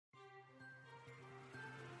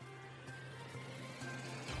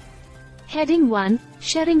Heading 1,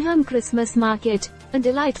 Sheringham Christmas Market. A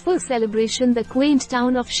delightful celebration. The quaint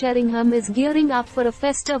town of Sheringham is gearing up for a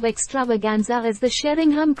festive extravaganza as the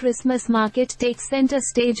Sheringham Christmas Market takes center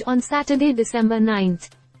stage on Saturday, December 9th.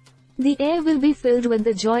 The air will be filled with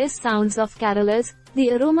the joyous sounds of carolers,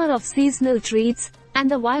 the aroma of seasonal treats, and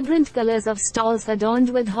the vibrant colors of stalls adorned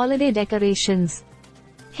with holiday decorations.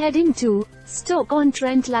 Heading 2,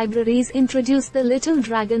 Stoke-on-Trent Libraries introduce the Little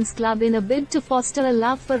Dragons Club in a bid to foster a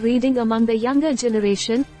love for reading among the younger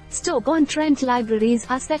generation. Stoke-on-Trent Libraries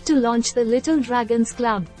are set to launch the Little Dragons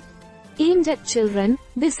Club. Aimed at children,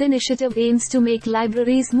 this initiative aims to make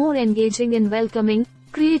libraries more engaging and welcoming,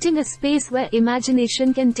 creating a space where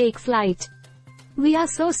imagination can take flight. "We are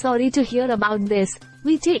so sorry to hear about this.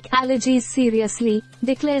 We take allergies seriously,"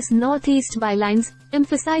 declares Northeast Bylines,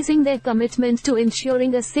 emphasizing their commitment to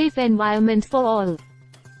ensuring a safe environment for all.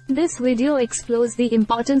 This video explores the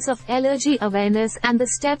importance of allergy awareness and the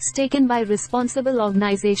steps taken by responsible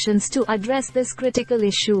organizations to address this critical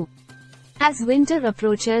issue. As winter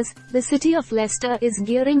approaches, the city of Leicester is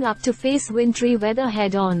gearing up to face wintry weather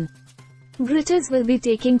head-on. Gritters will be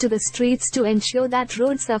taking to the streets to ensure that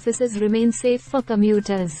road surfaces remain safe for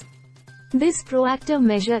commuters. This proactive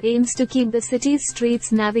measure aims to keep the city's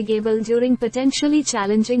streets navigable during potentially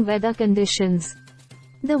challenging weather conditions.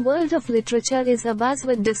 The world of literature is abuzz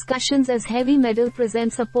with discussions as Heavy Metal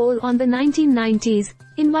presents a poll on the 1990s,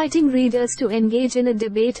 inviting readers to engage in a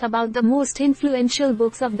debate about the most influential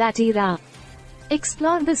books of that era.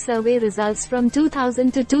 Explore the survey results from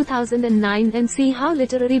 2000 to 2009 and see how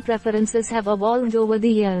literary preferences have evolved over the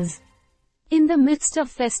years. In the midst of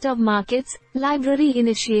festive markets, library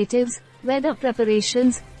initiatives, weather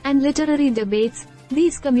preparations, and literary debates,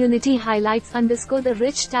 these community highlights underscore the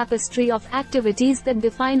rich tapestry of activities that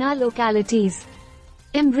define our localities.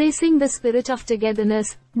 Embracing the spirit of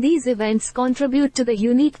togetherness, these events contribute to the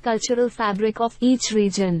unique cultural fabric of each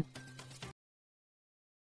region.